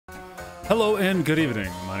Hello and good evening.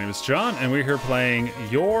 My name is John, and we're here playing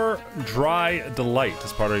Your Dry Delight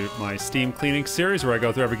as part of my Steam cleaning series, where I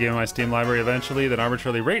go through every game in my Steam library eventually, then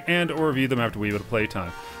arbitrarily rate and or review them after a wee bit of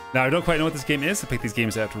playtime. Now, I don't quite know what this game is. I pick these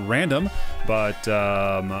games at random, but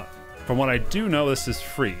from what I do know, this is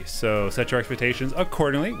free. So set your expectations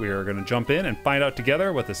accordingly. We are going to jump in and find out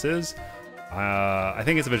together what this is. I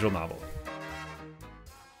think it's a visual novel.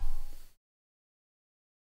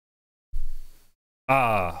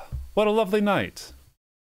 Ah. What a lovely night.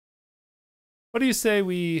 What do you say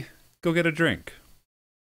we go get a drink?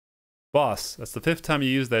 Boss, that's the 5th time you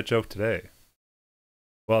used that joke today.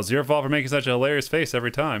 Well, it's your fault for making such a hilarious face every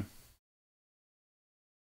time.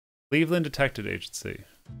 Cleveland Detective Agency.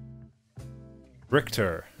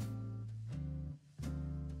 Richter.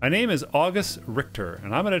 My name is August Richter,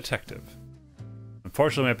 and I'm a detective.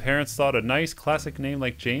 Unfortunately, my parents thought a nice classic name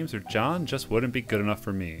like James or John just wouldn't be good enough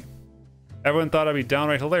for me. Everyone thought I'd be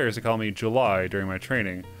downright hilarious to call me July during my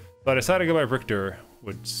training, but I decided to go by Richter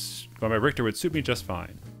would suit me just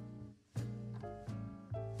fine.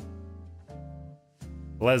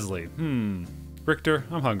 Leslie. Richter,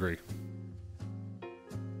 I'm hungry.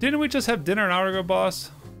 Didn't we just have dinner an hour ago, boss?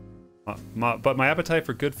 But my appetite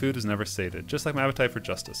for good food is never sated, just like my appetite for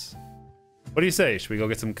justice. What do you say? Should we go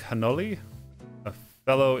get some cannoli? A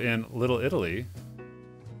fellow in Little Italy.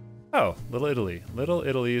 Oh, Little Italy. Little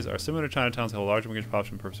Italies are similar to Chinatowns that hold a large immigration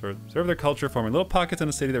population and preserve their culture, forming little pockets in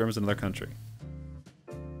a city that represents another country.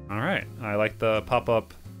 Alright, I like the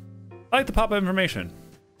pop-up. I like the pop-up information.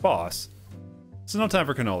 Boss. This is no time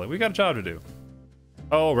for cannoli. We got a job to do.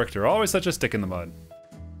 Oh, Richter, always such a stick in the mud.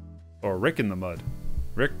 Or Rick in the mud.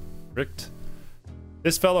 Ricked.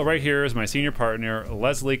 This fellow right here is my senior partner,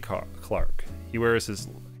 Leslie Clark. He wears his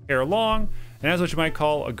hair long and has what you might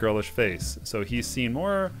call a girlish face, so he's seen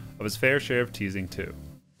more of his fair share of teasing too.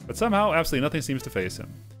 But somehow, absolutely nothing seems to faze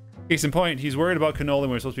him. Case in point, he's worried about cannoli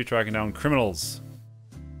when we're supposed to be tracking down criminals.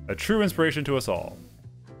 A true inspiration to us all.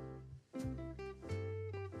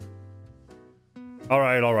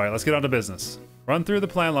 Alright, let's get on to business. Run through the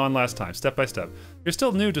plan on last time, step by step. You're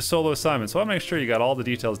still new to solo assignments, so I'll make sure you got all the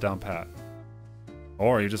details down pat.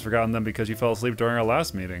 Or you've just forgotten them because you fell asleep during our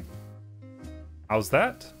last meeting. How's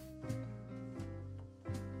that?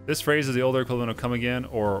 This phrase is the older equivalent of come again,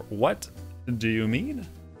 or what do you mean?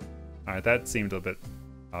 Alright, that seemed a bit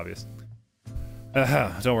obvious.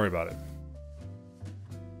 Don't worry about it.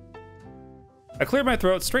 I cleared my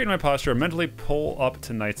throat, straighten my posture, and mentally pull up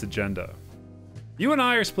tonight's agenda. You and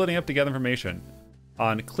I are splitting up to gather information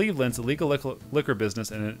on Cleveland's illegal liquor business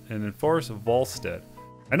and enforce Volstead.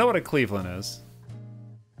 I know what a Cleveland is.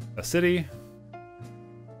 A city.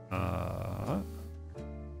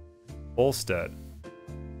 Volstead.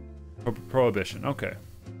 Prohibition, okay.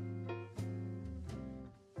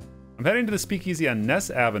 I'm heading to the speakeasy on Ness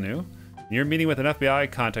Avenue, and you're meeting with an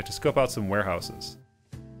FBI contact to scope out some warehouses.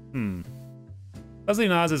 Leslie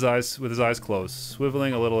nods with his eyes closed,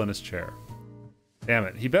 swiveling a little in his chair. Damn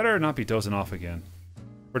it, he better not be dozing off again.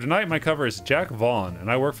 For tonight, my cover is Jack Vaughn, and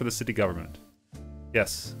I work for the city government.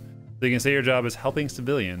 Yes, so you can say your job is helping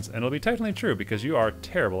civilians, and it'll be technically true because you are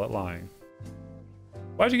terrible at lying.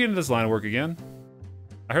 Why'd you get into this line of work again?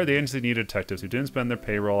 I heard the agency needed detectives who didn't spend their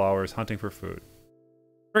payroll hours hunting for food.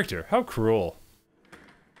 Richter, how cruel.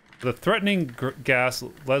 With a threatening gas,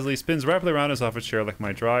 Leslie spins rapidly around his office chair like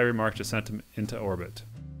my dry remark just sent him into orbit.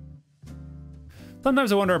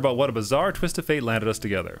 Sometimes I wonder about what a bizarre twist of fate landed us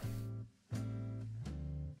together.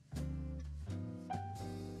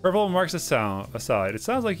 Verbal remarks aside, it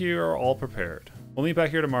sounds like you are all prepared. We'll meet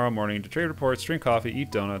back here tomorrow morning to trade reports, drink coffee, eat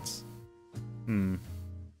donuts.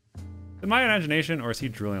 Is it my imagination, or is he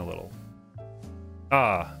drooling a little?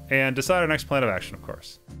 And decide our next plan of action, of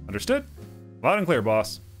course. Understood? Loud and clear,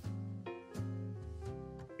 boss.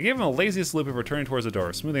 I gave him a laziest loop before turning towards the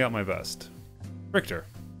door, smoothing out my vest. Richter.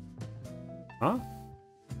 Huh?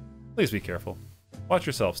 Please be careful. Watch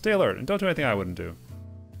yourself, stay alert, and don't do anything I wouldn't do.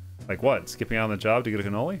 Like what, skipping out on the job to get a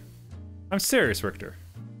cannoli? I'm serious, Richter.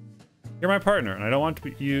 You're my partner, and I don't want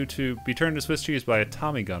you to be turned to Swiss cheese by a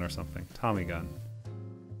Tommy gun or something. Tommy gun.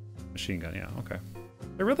 Machine gun, yeah, okay.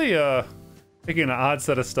 They're really, picking an odd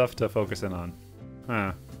set of stuff to focus in on.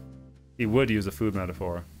 Huh. He would use a food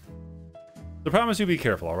metaphor. So promise you be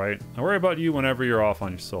careful, alright? I worry about you whenever you're off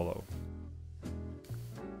on your solo.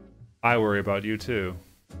 I worry about you, too.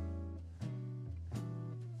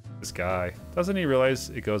 This guy. Doesn't he realize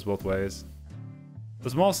it goes both ways? With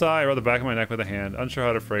a small sigh, I rub the back of my neck with a hand, unsure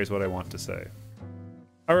how to phrase what I want to say.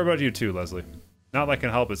 I worry about you, too, Leslie. Not that I can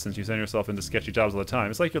help it since you send yourself into sketchy jobs all the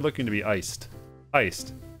time. It's like you're looking to be iced.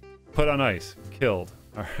 Iced. Put on ice. Killed.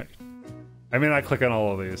 Alright. I may not click on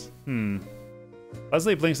all of these.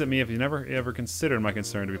 Leslie blinks at me if you never ever considered my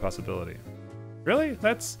concern to be a possibility. Really?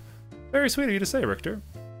 That's very sweet of you to say, Richter.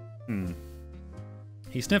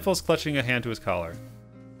 He sniffles, clutching a hand to his collar.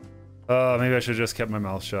 Maybe I should have just kept my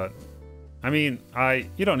mouth shut. I mean,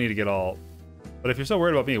 you don't need to get all... But if you're so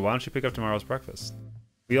worried about me, why don't you pick up tomorrow's breakfast?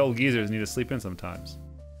 We old geezers need to sleep in sometimes.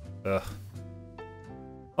 Ugh.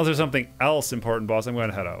 Unless there's something else important, boss, I'm going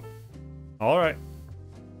to head out. Alright.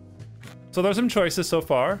 So there's some choices so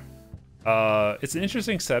far. It's an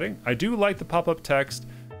interesting setting. I do like the pop-up text,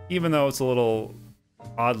 even though it's a little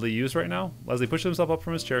oddly used right now. Leslie pushes himself up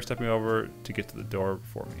from his chair, stepping over to get to the door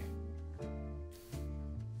before me.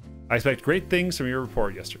 I expect great things from your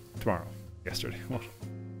report tomorrow. Yesterday.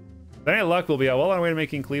 With any luck, we'll be well on our way to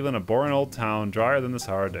making Cleveland a boring old town, drier than the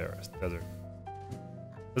Sahara Desert.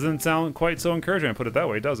 Doesn't sound quite so encouraging, I put it that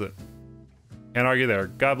way, does it? Can't argue there.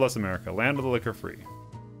 God bless America. Land of the liquor free. See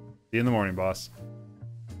you in the morning, boss.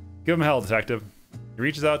 Give him hell, detective. He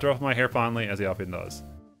reaches out to ruffle my hair fondly, as he often does.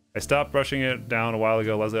 I stopped brushing it down a while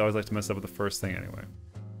ago. Leslie always likes to mess up with the first thing anyway.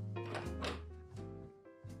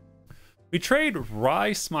 We trade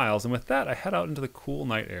wry smiles, and with that, I head out into the cool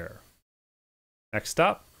night air. Next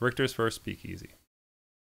stop, Richter's first speakeasy.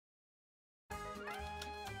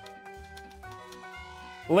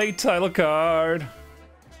 Late title card.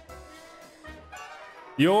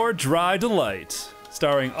 Your Dry Delight,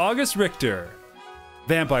 starring August Richter,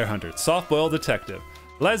 Vampire Hunter, Soft-Boiled Detective,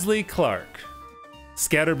 Leslie Clark,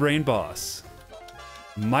 Scatterbrain Boss,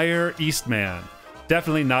 Meyer Eastman,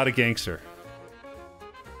 definitely not a gangster,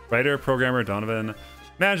 writer, programmer Donovan,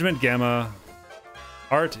 management Gamma,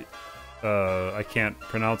 art, I can't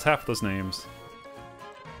pronounce half of those names.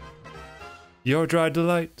 Your Dry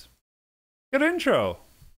Delight. Good intro.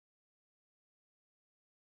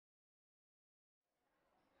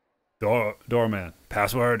 Doorman.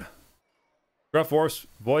 Password. Gruff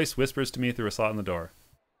voice whispers to me through a slot in the door.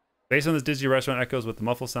 Based on this dingy restaurant echoes with the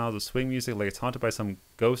muffled sounds of swing music like it's haunted by some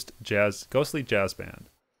ghostly jazz band.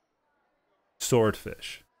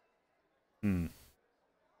 Swordfish. There's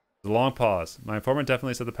a long pause. My informant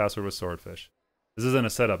definitely said the password was swordfish. This isn't a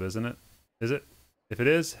setup, isn't it? Is it? If it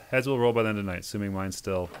is, heads will roll by the end of the night, assuming mine's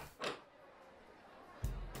still...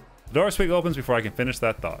 The door swing opens before I can finish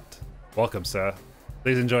that thought. Welcome, sir.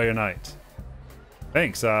 Please enjoy your night.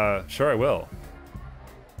 Thanks, sure I will.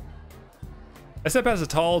 I step past a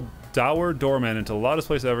tall, dour doorman into the loudest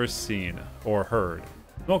place I've ever seen, or heard.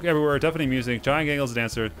 Smoke everywhere, deafening music, giant gangles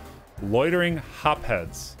dancer, loitering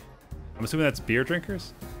hopheads. I'm assuming that's beer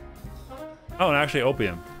drinkers? Oh, and actually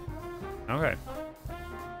opium. Okay.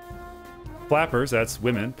 Flappers, that's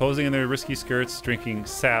women, posing in their risky skirts, drinking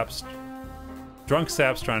saps. Drunk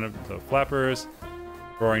saps trying to... So flappers,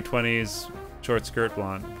 roaring 20s, short skirt,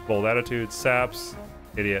 blonde, bold attitude, saps,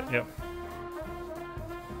 idiot, yep.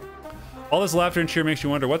 All this laughter and cheer makes you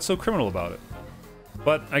wonder what's so criminal about it.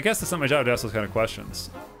 But I guess it's not my job to ask those kind of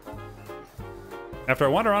questions. After I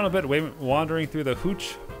wander around a bit, wandering through the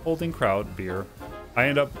hooch-holding crowd, beer, I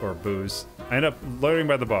end up loitering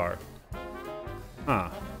by the bar. Huh.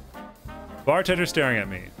 Bartender staring at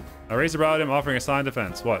me. I raise a brow at him, offering a silent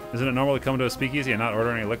defense. What, isn't it normal to come to a speakeasy and not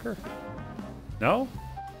order any liquor? No?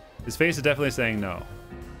 His face is definitely saying no.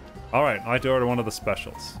 Alright, I'd like to order one of the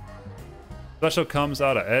specials. Special comes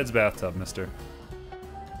out of Ed's bathtub, mister.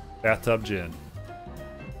 Bathtub gin.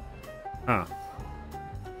 Huh.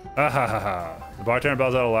 Ah ha ha ha. The bartender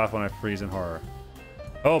bells out a laugh when I freeze in horror.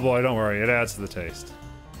 Oh boy, don't worry, it adds to the taste.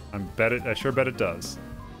 I sure bet it does.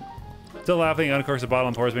 Still laughing, he uncorks a bottle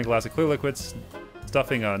and pours me a glass of clear liquids,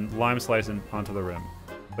 stuffing a lime slice onto the rim.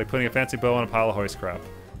 Like putting a fancy bow on a pile of hoist crap.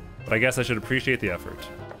 But I guess I should appreciate the effort.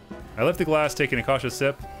 I lift the glass, taking a cautious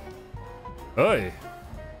sip. Oi!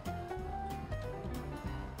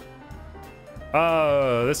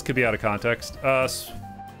 This could be out of context.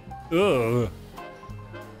 Ugh.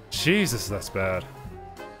 Jesus, that's bad.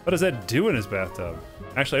 What does Ed do in his bathtub?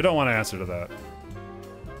 Actually, I don't want to answer to that.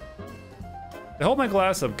 I hold my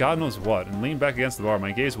glass of God knows what and lean back against the bar.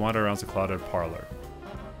 My gaze wanders around the clouded parlor.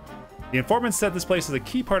 The informant said this place is a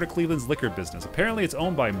key part of Cleveland's liquor business. Apparently, it's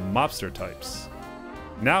owned by mobster types.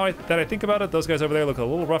 Now that I think about it, those guys over there look a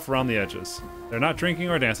little rough around the edges. They're not drinking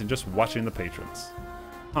or dancing, just watching the patrons.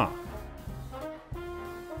 Huh.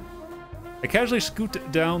 I casually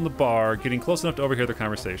scoot down the bar, getting close enough to overhear their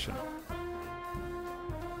conversation.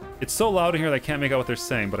 It's so loud in here that I can't make out what they're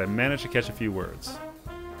saying, but I manage to catch a few words.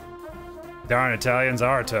 Darn Italians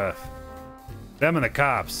are tough. Them and the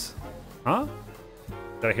cops. Huh?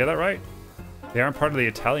 Did I hear that right? They aren't part of the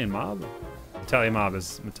Italian mob? Italian mob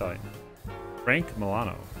is Italian. Frank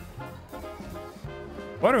Milano.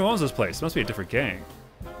 Wonder who owns this place? Must be a different gang.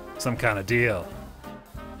 Some kind of deal.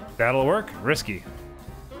 That'll work. Risky.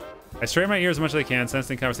 I strain my ears as much as I can,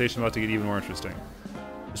 sensing the conversation about to get even more interesting.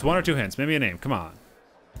 Just one or two hints, maybe a name. Come on.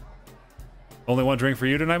 Only one drink for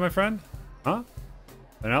you tonight, my friend? Huh?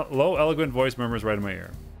 A low, eloquent voice murmurs right in my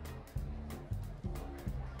ear.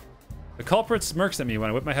 The culprit smirks at me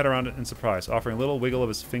when I whip my head around in surprise, offering a little wiggle of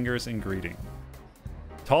his fingers in greeting.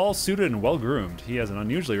 Tall, suited, and well-groomed, he has an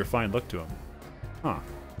unusually refined look to him. Huh.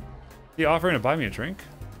 Is he offering to buy me a drink?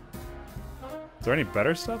 Is there any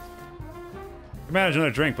better stuff? I can manage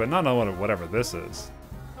another drink, but not know whatever this is.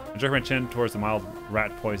 I jerk my chin towards the mild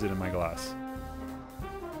rat poison in my glass.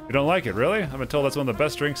 You don't like it, really? I've been told that's one of the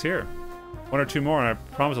best drinks here. One or two more, and I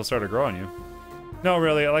promise I'll start to grow on you. No,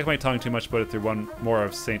 really, I like my tongue too much to put it through one more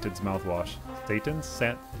of Satan's mouthwash. Satan's?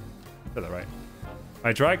 Said that right.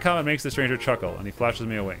 My dry comment makes the stranger chuckle, and he flashes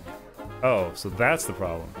me a wink. Oh, so that's the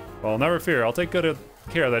problem. Well, never fear, I'll take good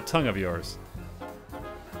care of that tongue of yours.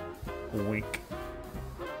 Wink.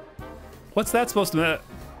 What's that supposed to mean?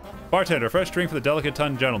 Bartender, fresh drink for the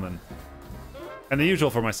delicate-tongued gentleman. And the usual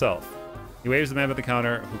for myself. He waves the man at the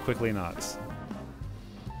counter, who quickly nods.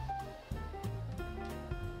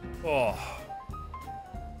 Oh.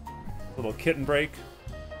 Little kitten break.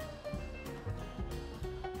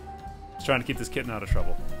 Just trying to keep this kitten out of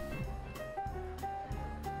trouble.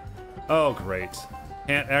 Oh, great.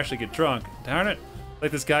 Can't actually get drunk. Darn it.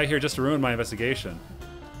 Like this guy here just to ruin my investigation.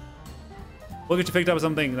 Look at you picked up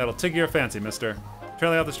something that'll tickle your fancy, mister.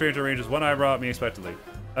 Trailing out the stranger ranges one eyebrow at me expectantly.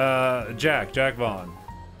 Jack Vaughn.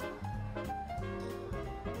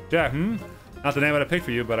 Jack, Not the name I'd have picked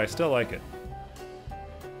for you, but I still like it.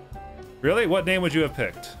 Really? What name would you have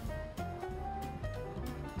picked?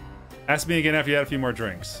 Ask me again after you had a few more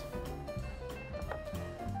drinks.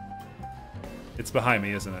 It's behind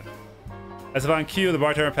me, isn't it? As if on cue, the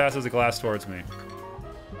bartender passes a glass towards me.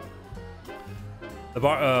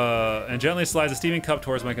 And gently slides a steaming cup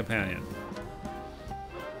towards my companion.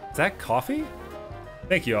 Is that coffee?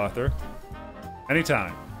 Thank you, Arthur.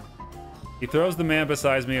 Anytime. He throws the man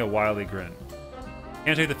beside me a wily grin.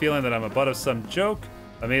 Can't take the feeling that I'm a butt of some joke,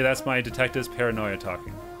 but maybe that's my detective's paranoia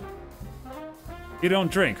talking. You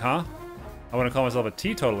don't drink, huh? I wouldn't call myself a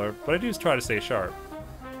teetotaler, but I do try to stay sharp.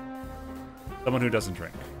 Someone who doesn't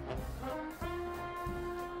drink.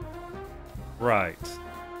 Right.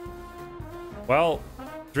 Well,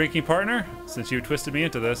 drinking partner, since you twisted me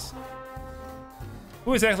into this,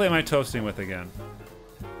 who exactly am I toasting with again?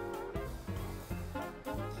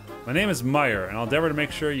 My name is Meyer, and I'll endeavor to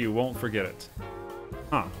make sure you won't forget it.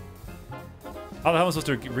 Huh. How the hell am I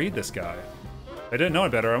supposed to read this guy? If I didn't know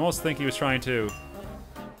it better, I almost think he was trying to...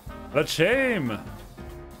 L'chaim!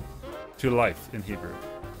 To life in Hebrew.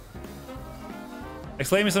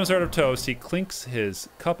 Exclaiming some sort of toast, he clinks his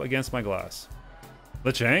cup against my glass.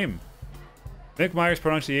 L'chaim! Mick Meyer's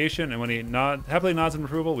pronunciation, and when he happily nods in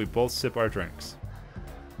approval, we both sip our drinks.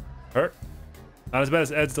 Hurt? Not as bad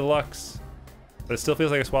as Ed's Deluxe, but it still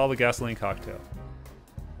feels like I swallowed a gasoline cocktail.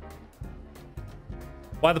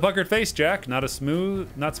 Why the puckered face, Jack? Not smooth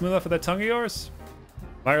enough for that tongue of yours?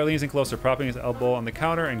 Meyer leans in closer, propping his elbow on the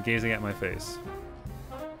counter and gazing at my face.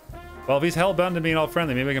 Well, if he's hell-bent to being all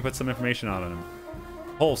friendly, maybe I can put some information on him.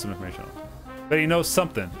 Wholesome information on him. But he knows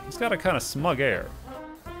something. He's got a kind of smug air.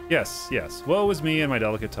 Yes. Woe is me and my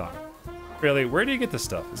delicate tongue. Really, where do you get this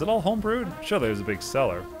stuff? Is it all homebrewed? Surely there's a big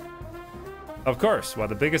cellar. Of course. Why,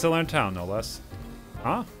 the biggest cellar in town, no less.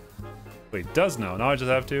 Huh? Wait, does know. Now I just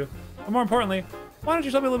have to. But more importantly, why don't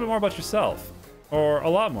you tell me a little bit more about yourself? Or a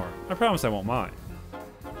lot more. I promise I won't mind.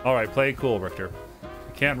 Alright, play it cool, Richter.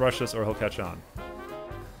 You can't rush this or he'll catch on.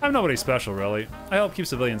 I'm nobody special, really. I help keep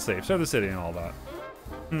civilians safe, serve the city and all that.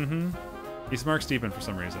 He smirks deepen for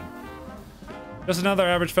some reason. Just another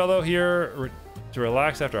average fellow here to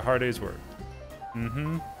relax after a hard day's work.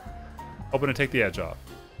 Hoping to take the edge off.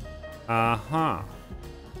 Are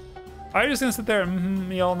you just gonna sit there and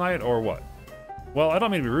me all night, or what? Well, I don't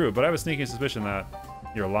mean to be rude, but I have a sneaking suspicion that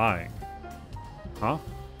you're lying. Huh?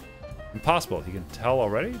 Impossible. He can tell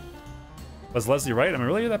already? Was Leslie right? Am I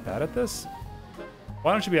really that bad at this?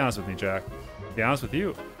 Why don't you be honest with me, Jack? To be honest with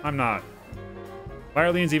you, I'm not.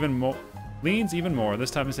 Meyer leans even more,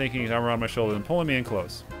 this time snaking his arm around my shoulder and pulling me in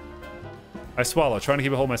close. I swallow, trying to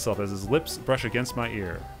keep a hold of myself as his lips brush against my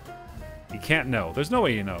ear. He can't know. There's no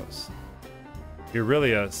way he knows. You're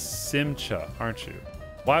really a Simcha, aren't you?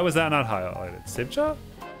 Why was that not highlighted? Simcha?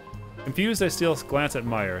 Confused, I steal a glance at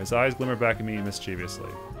Meyer. His eyes glimmer back at me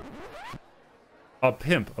mischievously. A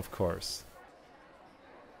pimp, of course.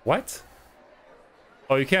 What?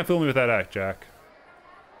 Oh, you can't fool me with that act, Jack.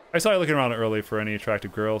 I saw you looking around early for any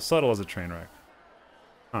attractive girl, subtle as a train wreck.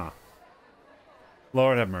 Huh.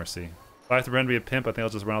 Lord have mercy. If I have to pretend to be a pimp, I think I'll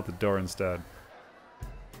just run out the door instead.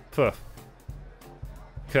 Puh.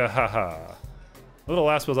 Kahaha. A little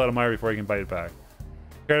laugh spills out of Meyer before he can bite it back.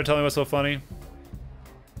 Care to tell me what's so funny?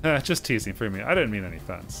 Just teasing, free me. I didn't mean any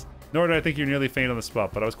offense. Nor did I think you nearly faint on the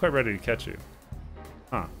spot, but I was quite ready to catch you.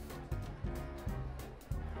 Huh.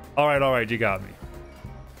 Alright, you got me.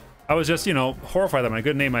 I was just, you know, horrified that my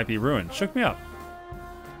good name might be ruined. Shook me up.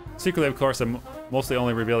 Secretly, of course, I mostly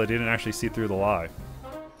only revealed I didn't actually see through the lie.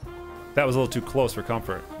 That was a little too close for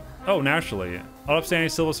comfort. Oh, naturally. An upstanding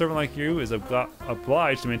civil servant like you is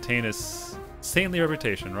obliged to maintain a saintly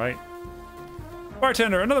reputation, right?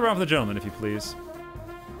 Bartender, another round for the gentleman, if you please.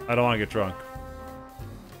 I don't want to get drunk.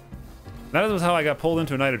 That was how I got pulled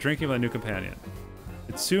into a night of drinking with a new companion.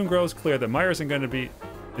 It soon grows clear that Meyer isn't going to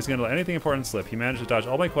let anything important slip. He managed to dodge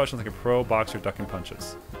all my questions like a pro boxer ducking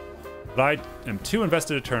punches. But I am too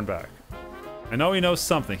invested to turn back. I know he knows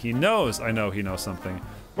something. He knows I know he knows something.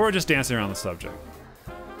 Or we're just dancing around the subject.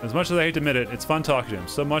 As much as I hate to admit it, it's fun talking to him,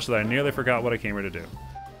 so much that I nearly forgot what I came here to do.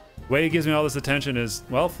 The way he gives me all this attention is,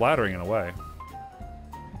 well, flattering in a way.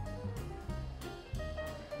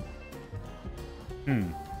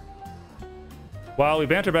 While we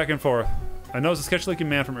banter back and forth, I notice a sketchy-looking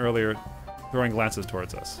man from earlier throwing glances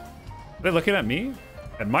towards us. Are they looking at me?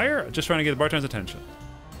 At Meyer? Just trying to get the bartender's attention.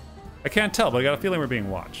 I can't tell, but I got a feeling we're being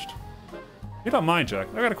watched. If you don't mind, Jack,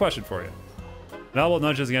 I got a question for you. An elbow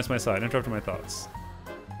nudges against my side, interrupting my thoughts.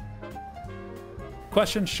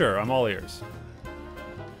 Question? Sure, I'm all ears.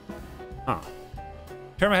 Huh.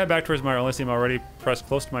 Turn my head back towards Meyer, only see him already pressed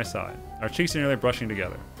close to my side. Our cheeks are nearly brushing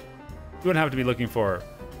together. You wouldn't have to be looking for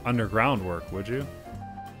underground work, would you?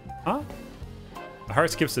 Huh? My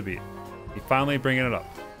heart skips a beat. You finally bringing it up.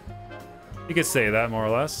 You could say that, more or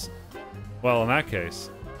less. Well, in that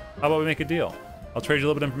case, how about we make a deal? I'll trade you a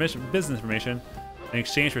little bit of information, business information in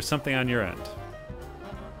exchange for something on your end.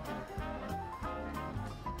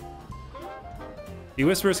 He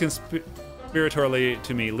whispers conspiratorially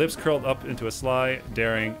to me, lips curled up into a sly,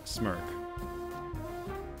 daring smirk.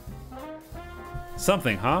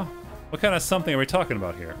 Something, huh? What kind of something are we talking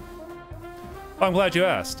about here? Oh, I'm glad you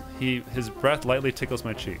asked. His breath lightly tickles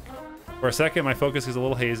my cheek. For a second, my focus is a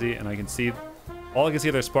little hazy, and all I can see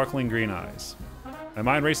are their sparkling green eyes. My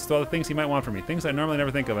mind races to all the things he might want from me, things I normally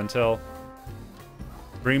never think of until...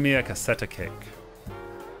 Bring me a cassetta cake.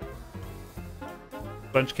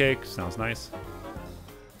 Sponge cake, sounds nice.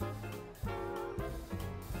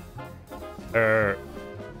 A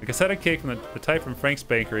cassetta cake from the type from Frank's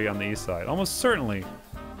Bakery on the east side. Almost certainly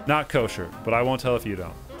not kosher, but I won't tell if you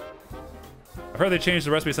don't. I've heard they changed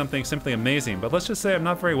the recipe to something simply amazing, but let's just say I'm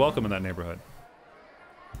not very welcome in that neighborhood.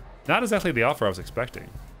 Not exactly the offer I was expecting.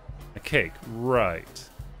 A cake, right.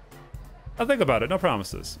 I'll think about it, no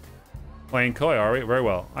promises. Playing coy, are we? Very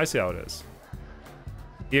well, I see how it is.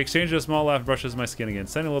 He exchanges a small laugh and brushes my skin again,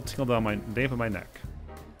 sending a little tingle down my nape of my neck.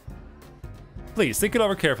 Please, think it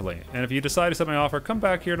over carefully, and if you decide to accept my offer, come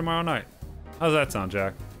back here tomorrow night. How's that sound,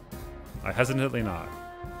 Jack? I hesitantly nod.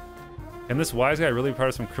 Can this wise guy really be part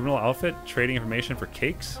of some criminal outfit, trading information for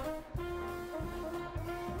cakes?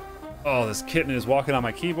 Oh, this kitten is walking on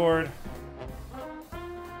my keyboard.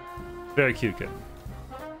 Very cute kitten.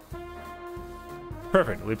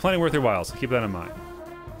 Perfect, it'll be plenty worth your while, so keep that in mind.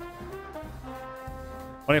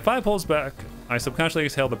 When he finally pulls back, I subconsciously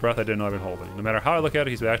exhale the breath I didn't know I've been holding. No matter how I look at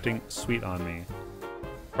it, he's acting sweet on me.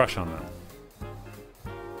 Crush on them.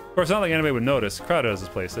 Of course, not like anybody would notice, crowded as this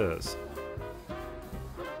place is.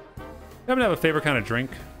 You happen to have a favorite kind of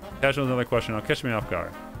drink? Casual is another question, I'll catch me off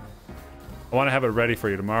guard. I want to have it ready for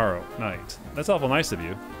you tomorrow night. That's awful nice of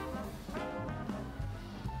you.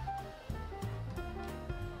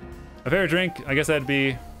 A favorite drink, I guess that'd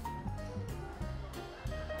be...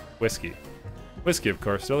 whiskey. Whiskey, of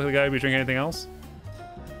course. Still the guy who'd be drinking anything else?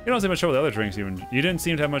 You don't seem much trouble with the other drinks you didn't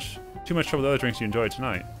seem to have too much trouble with the other drinks you enjoyed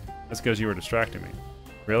tonight. That's because you were distracting me.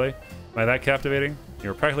 Really? Am I that captivating? You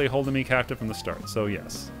were practically holding me captive from the start, so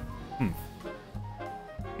yes.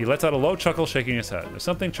 He lets out a low chuckle, shaking his head. There's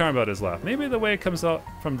something charming about his laugh. Maybe the way it comes out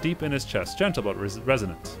from deep in his chest. Gentle but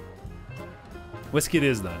resonant. Whiskey it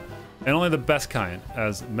is, then. And only the best kind,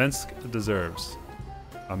 as Minsk deserves.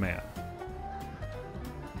 A man.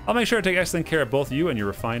 I'll make sure to take excellent care of both you and your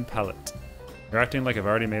refined palate. You're acting like I've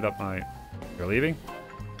already made up my... You're leaving?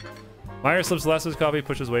 Meyer slips the last of his coffee,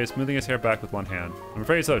 pushes away, smoothing his hair back with one hand. I'm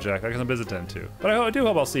afraid so, Jack. I got some business to tend to. But I do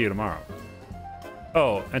hope I'll see you tomorrow.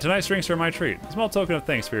 Oh, and tonight's drinks are my treat. A small token of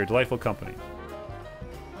thanks for your delightful company.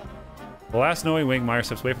 The last knowing wink, Meyer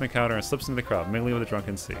steps away from the counter and slips into the crowd, mingling with the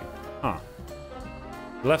drunken sea. Huh.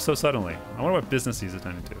 He left so suddenly. I wonder what business he's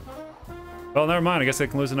attending to. Well, never mind. I guess I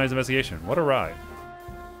can lose tonight's investigation. What a ride.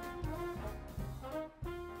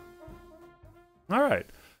 All right.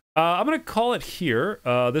 I'm going to call it here.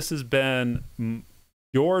 This has been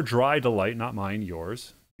your dry delight, not mine,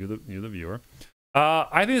 yours. You're the viewer.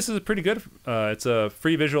 I think this is pretty good. It's a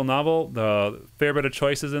free visual novel. The fair bit of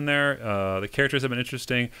choices in there. The characters have been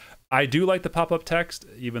interesting. I do like the pop-up text,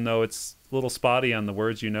 even though it's a little spotty on the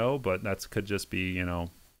words, but that could just be,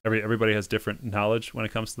 everybody has different knowledge when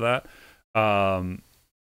it comes to that.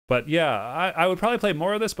 But yeah, I would probably play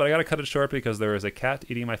more of this, but I got to cut it short because there is a cat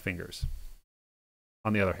eating my fingers.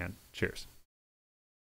 On the other hand, cheers.